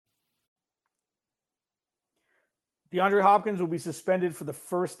DeAndre Hopkins will be suspended for the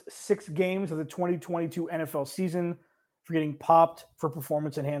first 6 games of the 2022 NFL season for getting popped for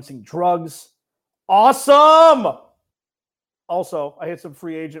performance-enhancing drugs. Awesome! Also, I hit some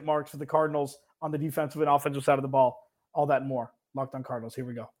free agent marks for the Cardinals on the defensive and offensive side of the ball. All that and more. Locked on Cardinals. Here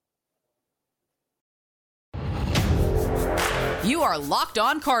we go. You are Locked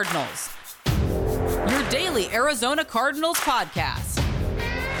On Cardinals, your daily Arizona Cardinals podcast.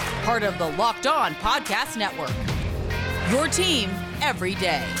 Part of the Locked On Podcast Network, your team every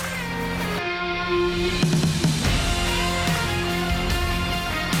day.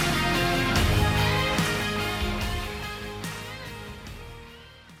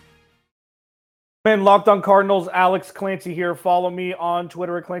 And Locked On Cardinals, Alex Clancy here. Follow me on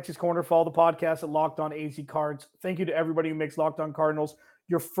Twitter at Clancy's Corner. Follow the podcast at Locked On AZ Cards. Thank you to everybody who makes Locked On Cardinals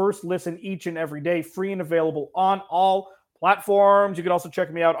your first listen each and every day, free and available on all platforms. You can also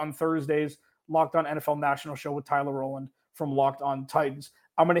check me out on Thursdays, Locked On NFL National Show with Tyler Rowland from Locked On Titans.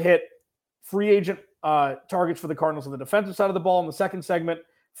 I'm going to hit free agent targets for the Cardinals on the defensive side of the ball in the second segment,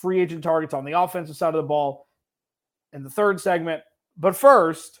 free agent targets on the offensive side of the ball in the third segment. But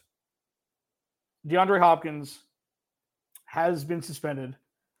first, DeAndre Hopkins has been suspended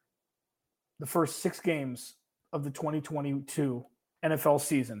the first 6 games of the 2022 NFL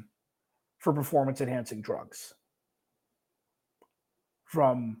season for performance-enhancing drugs.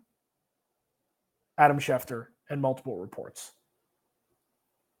 From Adam Schefter and multiple reports.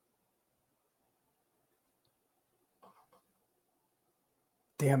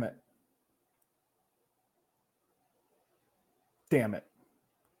 Damn it. Damn it.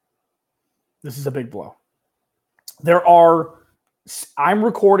 This is a big blow. I'm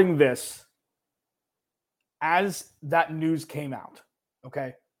recording this as that news came out.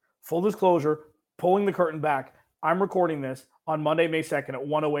 Okay. Full disclosure, pulling the curtain back. I'm recording this on Monday, May 2nd at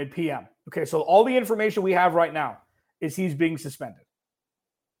 1:08 p.m. Okay. So all the information we have right now is he's being suspended.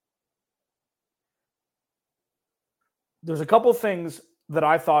 There's a couple things that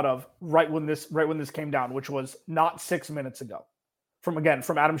I thought of right when this came down, which was not 6 minutes ago. From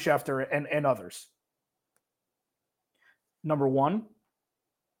Adam Schefter and others. Number one,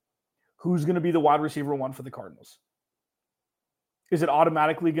 who's going to be the wide receiver 1 for the Cardinals? Is it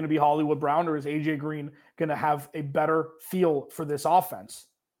automatically going to be Hollywood Brown, or is AJ Green going to have a better feel for this offense?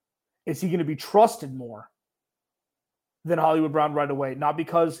 Is he going to be trusted more than Hollywood Brown right away? Not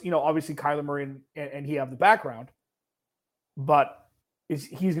because, obviously Kyler Murray and he have the background, but he's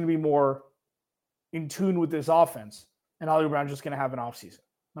going to be more in tune with this offense. And Hollywood Brown's just going to have an offseason.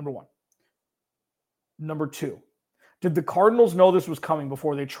 Number one. Number two, did the Cardinals know this was coming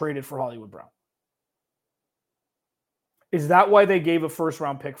before they traded for Hollywood Brown? Is that why they gave a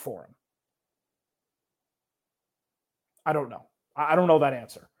first-round pick for him? I don't know. I don't know that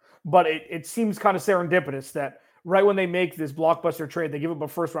answer. But it seems kind of serendipitous that right when they make this blockbuster trade, they give up a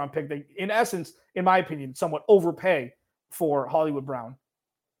first-round pick. They, in essence, in my opinion, somewhat overpay for Hollywood Brown.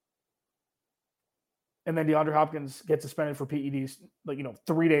 And then DeAndre Hopkins gets suspended for PEDs,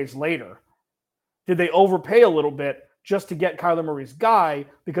 3 days later. Did they overpay a little bit just to get Kyler Murray's guy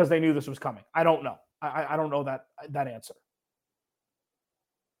because they knew this was coming? I don't know. I don't know that answer.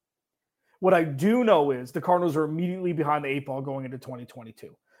 What I do know is the Cardinals are immediately behind the 8 ball going into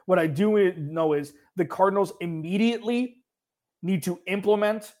 2022. What I do know is the Cardinals immediately need to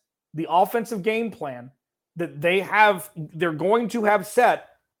implement the offensive game plan that they're going to have set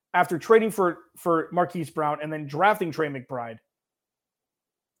after trading for Marquise Brown and then drafting Trey McBride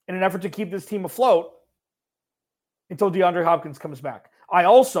in an effort to keep this team afloat until DeAndre Hopkins comes back. I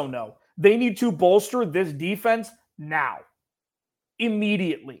also know they need to bolster this defense now,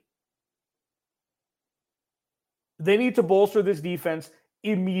 immediately. They need to bolster this defense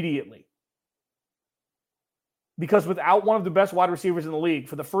immediately. Because without one of the best wide receivers in the league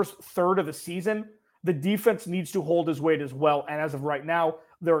for the first third of the season, the defense needs to hold his weight as well. And as of right now,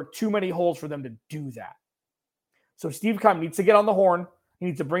 there are too many holes for them to do that. So Steve Keim needs to get on the horn. He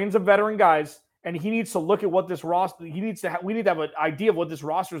needs to bring in some veteran guys, and he needs to look at what this roster. We need to have an idea of what this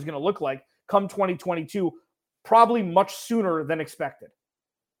roster is going to look like come 2022, probably much sooner than expected.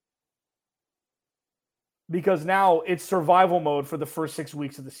 Because now it's survival mode for the first 6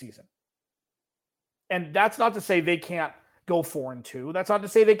 weeks of the season. And that's not to say they can't go 4-2. That's not to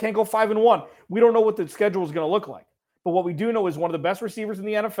say they can't go 5-1. We don't know what the schedule is going to look like. But what we do know is one of the best receivers in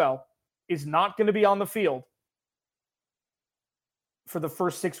the NFL is not going to be on the field for the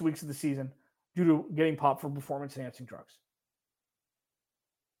first 6 weeks of the season due to getting popped for performance-enhancing drugs.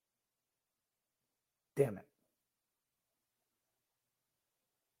 Damn it.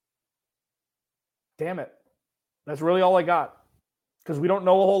 Damn it. That's really all I got. because we don't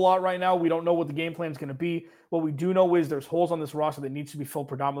know a whole lot right now. We don't know what the game plan is going to be. What we do know is there's holes on this roster that needs to be filled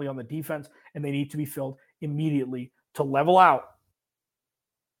predominantly on the defense, and they need to be filled immediately to level out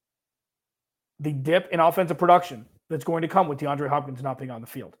the dip in offensive production that's going to come with DeAndre Hopkins not being on the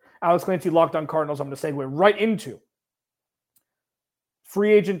field. Alex Clancy, Locked On Cardinals. I'm going to segue right into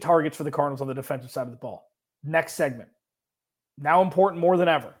free agent targets for the Cardinals on the defensive side of the ball. Next segment. Now important more than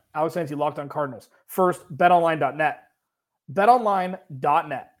ever. Alex Clancy, Locked On Cardinals. First, betonline.net.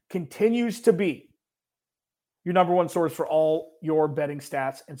 BetOnline.net continues to be your number one source for all your betting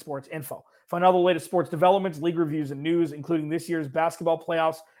stats and sports info. Find all the latest sports developments, league reviews, and news, including this year's basketball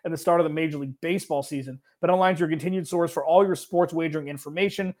playoffs and the start of the Major League Baseball season. BetOnline is your continued source for all your sports wagering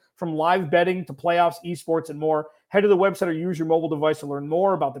information, from live betting to playoffs, esports, and more. Head to the website or use your mobile device to learn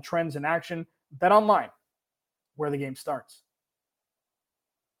more about the trends in action. BetOnline, where the game starts.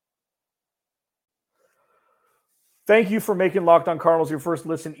 Thank you for making Locked On Cardinals your first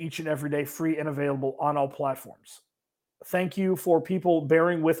listen each and every day, free and available on all platforms. Thank you for people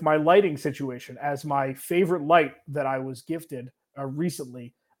bearing with my lighting situation, as my favorite light that I was gifted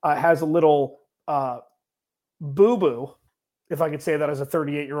recently has a little boo-boo, if I could say that as a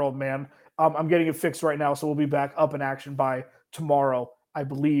 38-year-old man. I'm getting it fixed right now, so we'll be back up in action by tomorrow, I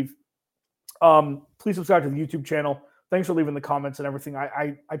believe. Please subscribe to the YouTube channel. Thanks for leaving the comments and everything.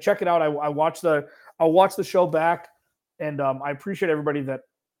 I check it out. I'll watch the show back, and I appreciate everybody that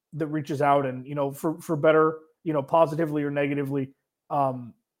reaches out and, for better, positively or negatively.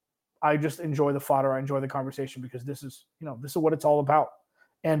 I just enjoy the fodder. I enjoy the conversation, because this is what it's all about.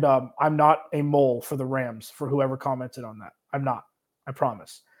 And I'm not a mole for the Rams, for whoever commented on that. I'm not. I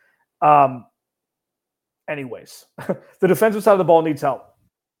promise. Anyways, the defensive side of the ball needs help.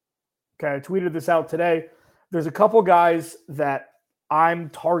 Okay, I tweeted this out today. There's a couple guys that I'm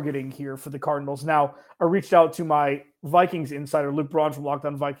targeting here for the Cardinals. Now, I reached out to my Vikings insider, Luke Braun from Locked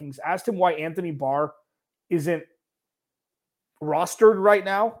On Vikings, asked him why Anthony Barr isn't rostered right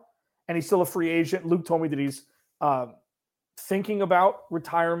now, and he's still a free agent. Luke told me that he's thinking about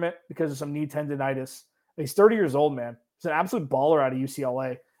retirement because of some knee tendonitis. He's 30 years old, man. He's an absolute baller out of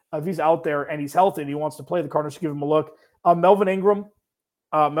UCLA. If he's out there and he's healthy and he wants to play, the Cardinals should give him a look. Melvin Ingram.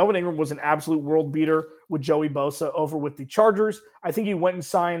 Melvin Ingram was an absolute world beater with Joey Bosa over with the Chargers. I think he went and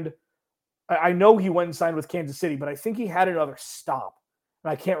signed. I know he went and signed with Kansas City, but I think he had another stop,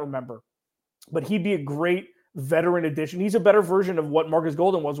 and I can't remember. But he'd be a great veteran addition. He's a better version of what Marcus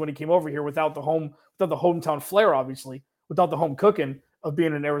Golden was when he came over here, without the hometown flair, obviously, without the home cooking of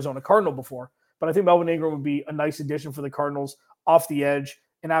being an Arizona Cardinal before. But I think Melvin Ingram would be a nice addition for the Cardinals off the edge,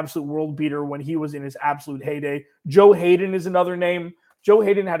 an absolute world beater when he was in his absolute heyday. Joe Hayden is another name. Joe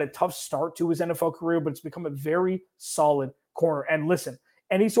Hayden had a tough start to his NFL career, but it's become a very solid corner. And listen,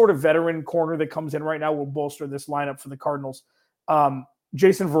 any sort of veteran corner that comes in right now will bolster this lineup for the Cardinals.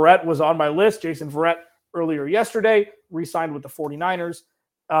 Jason Verrett was on my list. Jason Verrett earlier yesterday re-signed with the 49ers.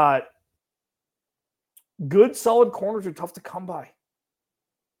 Good, solid corners are tough to come by.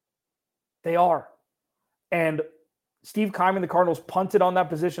 They are. And Steve Keim and the Cardinals punted on that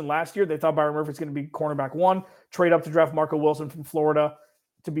position last year. They thought Byron Murphy's going to be cornerback one, trade up to draft Marco Wilson from Florida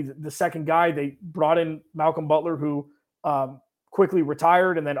to be the second guy. They brought in Malcolm Butler, who quickly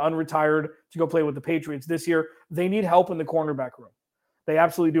retired and then unretired to go play with the Patriots this year. They need help in the cornerback room. They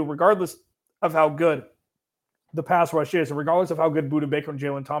absolutely do, regardless of how good the pass rush is, and regardless of how good Budda Baker and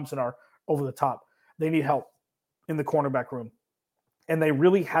Jalen Thompson are over the top. They need help in the cornerback room. And they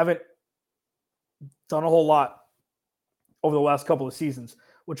really haven't done a whole lot over the last couple of seasons,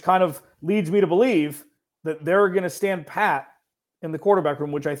 which kind of leads me to believe that they're going to stand pat in the quarterback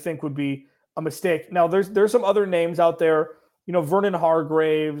room, which I think would be a mistake. Now, there's some other names out there. Vernon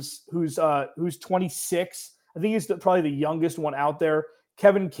Hargraves, who's 26. I think he's probably the youngest one out there.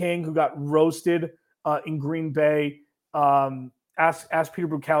 Kevin King, who got roasted in Green Bay. Ask Peter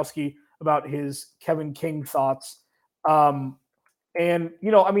Bukowski about his Kevin King thoughts. There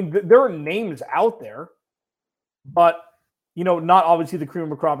are names out there, but not obviously the cream of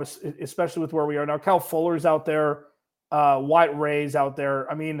the crop, especially with where we are now. Kyle Fuller's out there, White Ray's out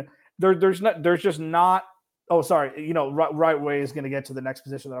there. I mean, there's just not. Oh, sorry. Right Way is going to get to the next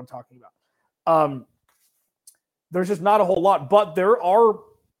position that I'm talking about. There's just not a whole lot, but there are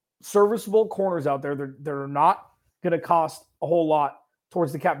serviceable corners out there that are not going to cost a whole lot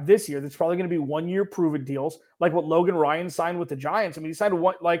towards the cap this year. That's probably going to be 1 year prove-it deals, like what Logan Ryan signed with the Giants. I mean, he signed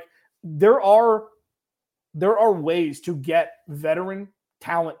one. Like there are ways to get veteran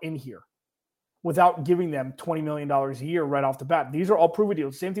talent in here without giving them $20 million a year right off the bat. These are all prove-it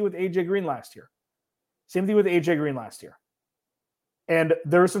deals. Same thing with AJ Green last year. And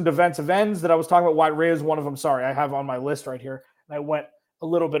there are some defensive ends that I was talking about. White Ray is one of them. Sorry, I have on my list right here. and I went a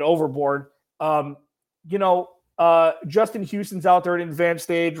little bit overboard. Justin Houston's out there at advanced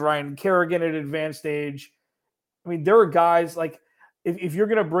stage, Ryan Kerrigan at advanced stage. I mean, there are guys like if you're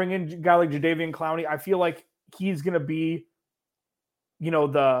going to bring in a guy like Jadeveon Clowney, I feel like he's going to be,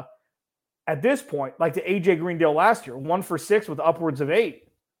 at this point, like the AJ Greendale last year, 1 for 6 with upwards of 8.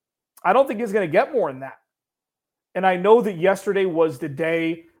 I don't think he's going to get more than that. And I know that yesterday was the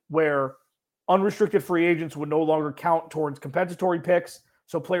day where unrestricted free agents would no longer count towards compensatory picks.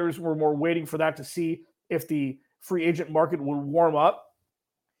 So players were more waiting for that to see if the free agent market would warm up.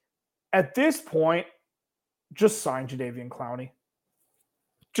 At this point, just sign Jadeveon Clowney.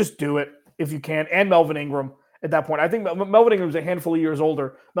 Just do it if you can. And Melvin Ingram at that point. I think Melvin Ingram's a handful of years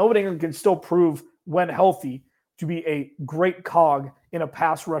older. Melvin Ingram can still prove, when healthy, to be a great cog in a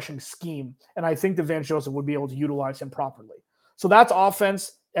pass rushing scheme. And I think that Vance Joseph would be able to utilize him properly. So that's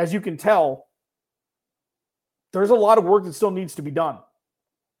offense. As you can tell, there's a lot of work that still needs to be done.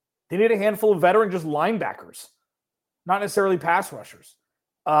 They need a handful of veteran just linebackers, not necessarily pass rushers.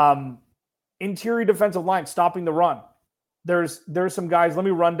 Interior defensive line, stopping the run. There's some guys. Let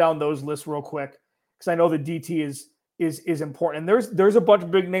me run down those lists real quick because I know the DT is important. And there's a bunch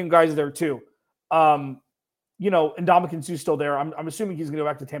of big name guys there too. And Ndamukong Suh's still there. I'm assuming he's going to go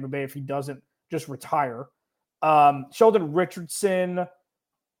back to Tampa Bay if he doesn't just retire. Sheldon Richardson,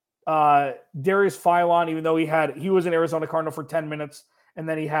 Darius Philon, even though he was an Arizona Cardinal for 10 minutes and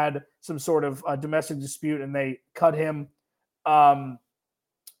then he had some sort of domestic dispute and they cut him.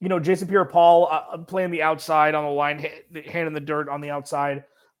 Jason Pierre-Paul playing the outside on the line, hand in the dirt on the outside.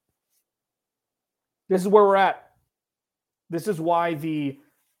 This is where we're at. This is why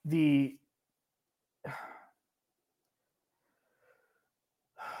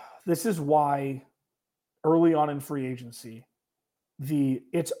this is why early on in free agency,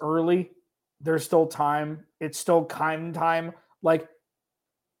 it's early. There's still time. It's still kind time. Like,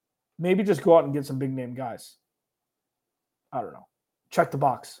 maybe just go out and get some big name guys. I don't know. Check the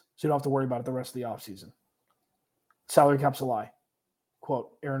box so you don't have to worry about it the rest of the offseason. Salary cap's a lie.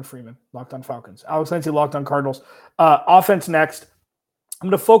 Quote, Aaron Freeman, Locked On Falcons. Alex Clancy, Locked On Cardinals. Offense next. I'm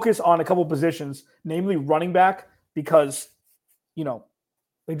going to focus on a couple positions, namely running back, because,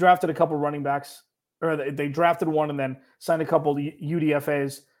 they drafted a couple running backs, or they drafted one and then signed a couple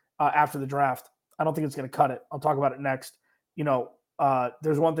UDFAs after the draft. I don't think it's going to cut it. I'll talk about it next.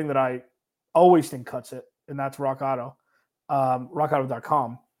 There's one thing that I always think cuts it, and that's Rock Auto.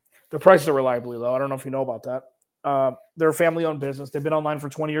 RockAuto.com. Their prices are reliably low. I don't know if you know about that. They're a family-owned business. They've been online for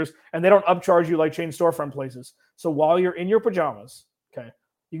 20 years, and they don't upcharge you like chain storefront places. So while you're in your pajamas, okay,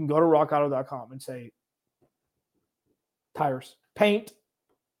 you can go to RockAuto.com and say, tires, paint,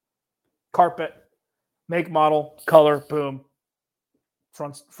 carpet, make, model, color, boom,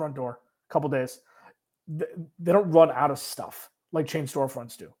 front door, couple days. They don't run out of stuff like chain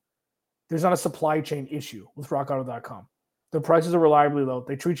storefronts do. There's not a supply chain issue with RockAuto.com. Their prices are reliably low.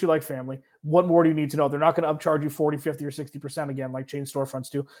 They treat you like family. What more do you need to know? They're not going to upcharge you 40, 50, or 60% again like chain storefronts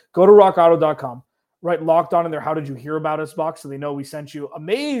do. Go to RockAuto.com. Write Locked On in their How Did You Hear About Us box so they know we sent you.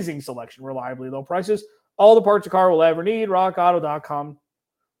 Amazing selection, reliably low prices. All the parts a car will ever need. RockAuto.com.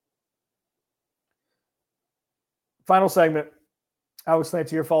 Final segment. Alex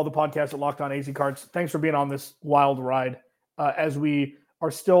Clancy here. Follow the podcast at Locked On AZ Cards. Thanks for being on this wild ride as we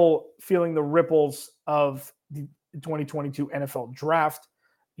are still feeling the ripples of the 2022 NFL draft,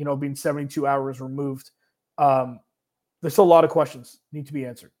 being 72 hours removed. There's still a lot of questions need to be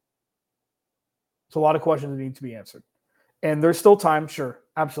answered. It's a lot of questions that need to be answered. And there's still time, sure,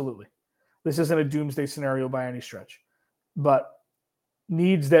 absolutely. This isn't a doomsday scenario by any stretch. But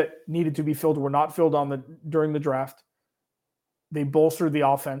needs that needed to be filled were not filled during the draft. They bolstered the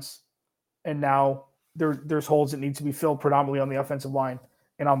offense, and now there's holes that need to be filled predominantly on the offensive line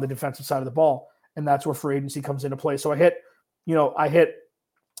and on the defensive side of the ball. And that's where free agency comes into play. So I hit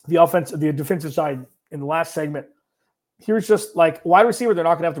the defensive side in the last segment. Here's just like wide receiver. They're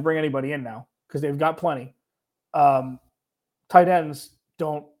not going to have to bring anybody in now because they've got plenty. Tight ends,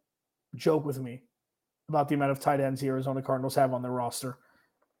 don't joke with me about the amount of tight ends the Arizona Cardinals have on their roster.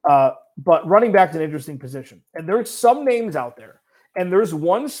 But running back is an interesting position. And there's some names out there. And there's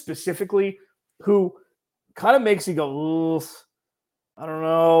one specifically who kind of makes you go, ugh, I don't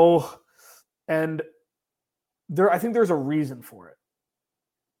know. And I think there's a reason for it.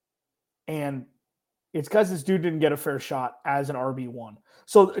 And it's because this dude didn't get a fair shot as an RB1.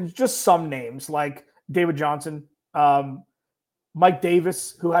 So just some names like David Johnson, Mike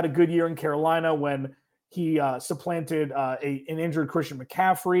Davis, who had a good year in Carolina when he supplanted an injured Christian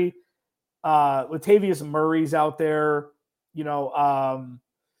McCaffrey. Latavius Murray's out there,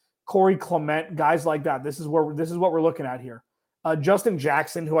 Corey Clement, guys like that. This is what we're looking at here. Justin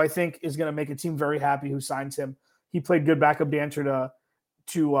Jackson, who I think is going to make a team very happy who signs him. He played good backup dancer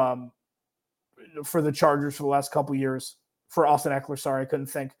for the Chargers for the last couple years. For Austin Eckler, sorry, I couldn't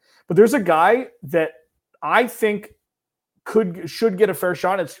think. But there's a guy that I think should get a fair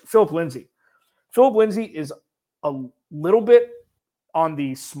shot. It's Philip Lindsay. Philip Lindsay is a little bit on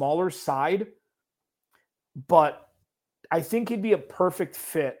the smaller side, but I think he'd be a perfect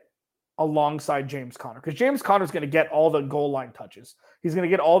fit alongside James Conner, because James Conner is going to get all the goal line touches. He's going to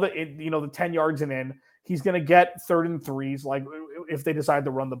get all the 10 yards and in. He's going to get 3rd and 3s, like if they decide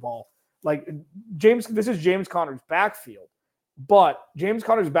to run the ball. Like this is James Conner's backfield, but James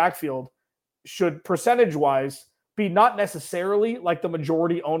Conner's backfield should percentage-wise be not necessarily like the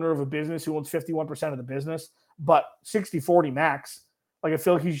majority owner of a business who owns 51% of the business, but 60-40 max. Like I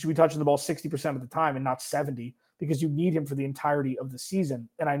feel like he should be touching the ball 60% of the time and not 70, because you need him for the entirety of the season.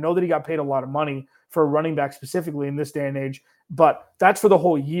 And I know that he got paid a lot of money for a running back specifically in this day and age, but that's for the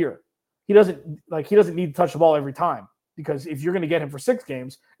whole year. He doesn't need to touch the ball every time, because if you're going to get him for 6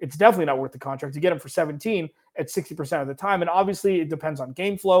 games, it's definitely not worth the contract. To get him for 17 at 60% of the time. And obviously it depends on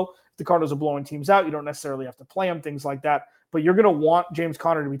game flow. If the Cardinals are blowing teams out, you don't necessarily have to play them, things like that. But you're going to want James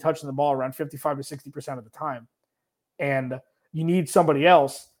Conner to be touching the ball around 55 to 60% of the time. And you need somebody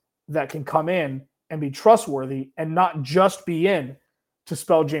else that can come in and be trustworthy and not just be in to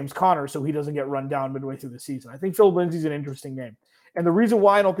spell James Conner so he doesn't get run down midway through the season. I think Phil Lindsay's an interesting name. And the reason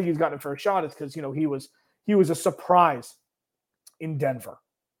why I don't think he's gotten a fair shot is because, he was a surprise in Denver.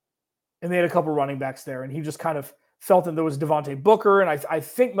 And they had a couple running backs there, and he just kind of felt that there was Devontae Booker, and I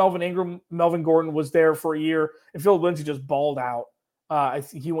think Melvin Gordon was there for a year, and Phil Lindsay just balled out. I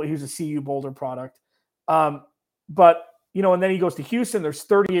think he was a CU Boulder product. But and then he goes to Houston. There's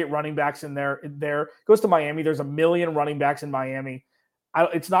 38 running backs in there. Goes to Miami. There's 1 million running backs in Miami.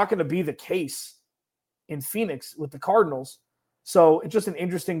 It's not going to be the case in Phoenix with the Cardinals. So it's just an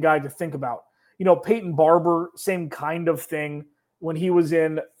interesting guy to think about. Peyton Barber, same kind of thing. When he was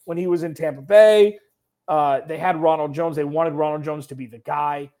in Tampa Bay, they had Ronald Jones. They wanted Ronald Jones to be the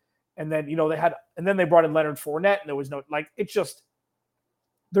guy, and then they brought in Leonard Fournette, and there was no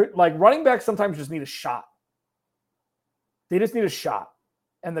they're like running backs sometimes just need a shot. They just need a shot,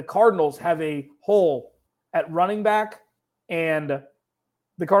 and the Cardinals have a hole at running back, and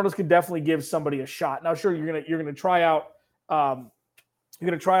the Cardinals could definitely give somebody a shot. Now, sure, you're gonna try out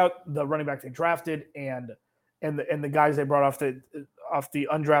the running back they drafted and the guys they brought off the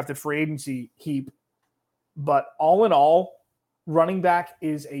undrafted free agency heap. But all in all, running back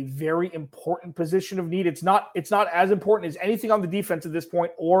is a very important position of need. It's not as important as anything on the defense at this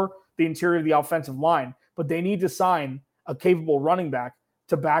point or the interior of the offensive line, but they need to sign a capable running back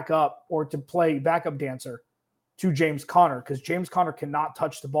to back up or to play backup dancer to James Conner, because James Conner cannot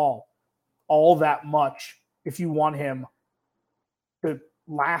touch the ball all that much if you want him to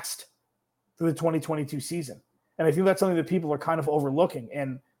last through the 2022 season. And I think that's something that people are kind of overlooking,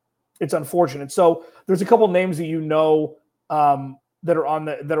 and it's unfortunate. So there's a couple names that that are on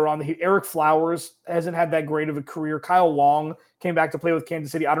the Eric Flowers hasn't had that great of a career. Kyle Long came back to play with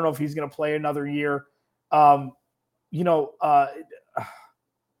Kansas City. I don't know if he's going to play another year. There's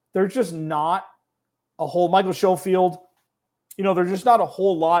just not a whole Michael Schofield. There's just not a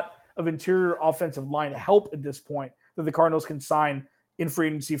whole lot of interior offensive line help at this point that the Cardinals can sign in free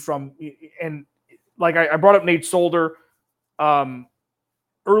agency from. And like I brought up Nate Solder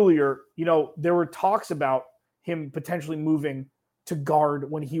earlier, there were talks about him potentially moving to guard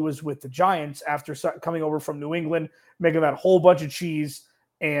when he was with the Giants after coming over from New England, making that whole bunch of cheese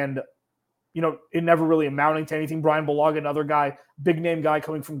and, it never really amounting to anything. Brian Bulaga, another guy, big name guy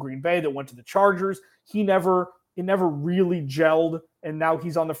coming from Green Bay that went to the Chargers. It never really gelled, and now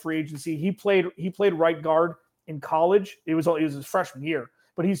he's on the free agency. He played right guard in college. It was his freshman year,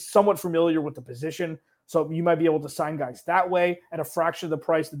 but he's somewhat familiar with the position. So you might be able to sign guys that way at a fraction of the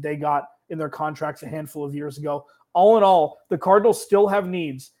price that they got in their contracts a handful of years ago. All in all, the Cardinals still have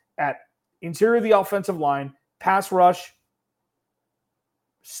needs at interior of the offensive line, pass rush,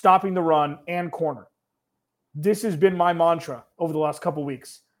 stopping the run, and corner. This has been my mantra over the last couple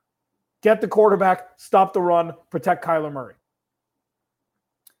weeks. Get the quarterback, stop the run, protect Kyler Murray.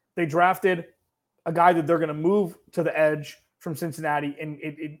 They drafted a guy that they're going to move to the edge from Cincinnati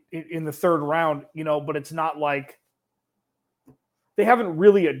in the 3rd round, but it's not like they haven't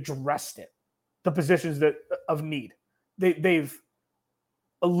really addressed it, the positions of need. They've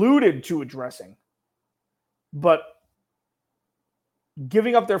alluded to addressing, but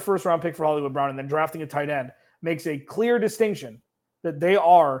giving up their 1st round pick for Hollywood Brown and then drafting a tight end makes a clear distinction that they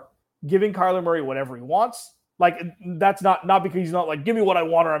are giving Kyler Murray whatever he wants. Like, that's not because he's not like, give me what I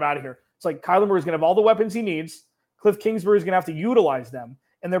want or I'm out of here. It's like Kyler Murray's going to have all the weapons he needs. Cliff Kingsbury is going to have to utilize them,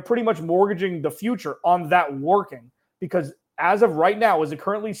 and they're pretty much mortgaging the future on that working, because as of right now, as it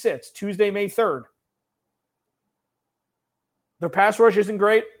currently sits, Tuesday, May 3rd, their pass rush isn't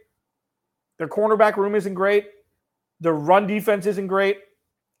great. Their cornerback room isn't great. Their run defense isn't great.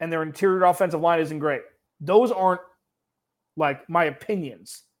 And their interior offensive line isn't great. Those aren't like my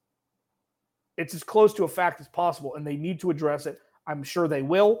opinions. It's as close to a fact as possible, and they need to address it. I'm sure they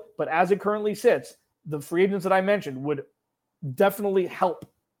will, but as it currently sits, the free agents that I mentioned would definitely help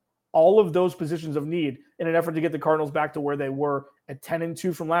all of those positions of need in an effort to get the Cardinals back to where they were at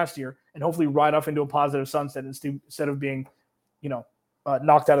 10-2 from last year, and hopefully ride off into a positive sunset instead of being,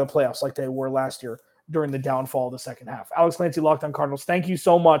 knocked out of the playoffs like they were last year during the downfall of the second half. Alex Clancy, Locked On Cardinals. Thank you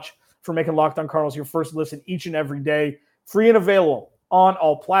so much for making Locked On Cardinals your first listen each and every day. Free and available on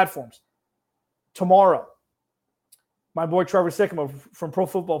all platforms. Tomorrow, my boy Trevor Sycamore from Pro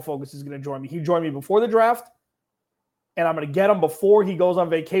Football Focus is going to join me. He joined me before the draft, and I'm going to get him before he goes on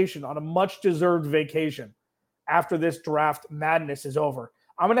vacation, on a much-deserved vacation after this draft madness is over.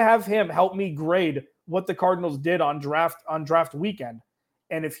 I'm going to have him help me grade what the Cardinals did on draft weekend,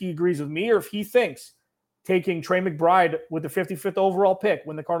 and if he agrees with me or if he thinks taking Trey McBride with the 55th overall pick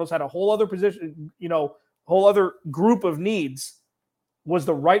when the Cardinals had a whole other position, whole other group of needs was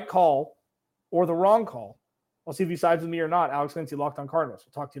the right call or the wrong call. I'll see if he sides with me or not. Alex Clancy, Locked On Cardinals.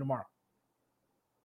 We'll talk to you tomorrow.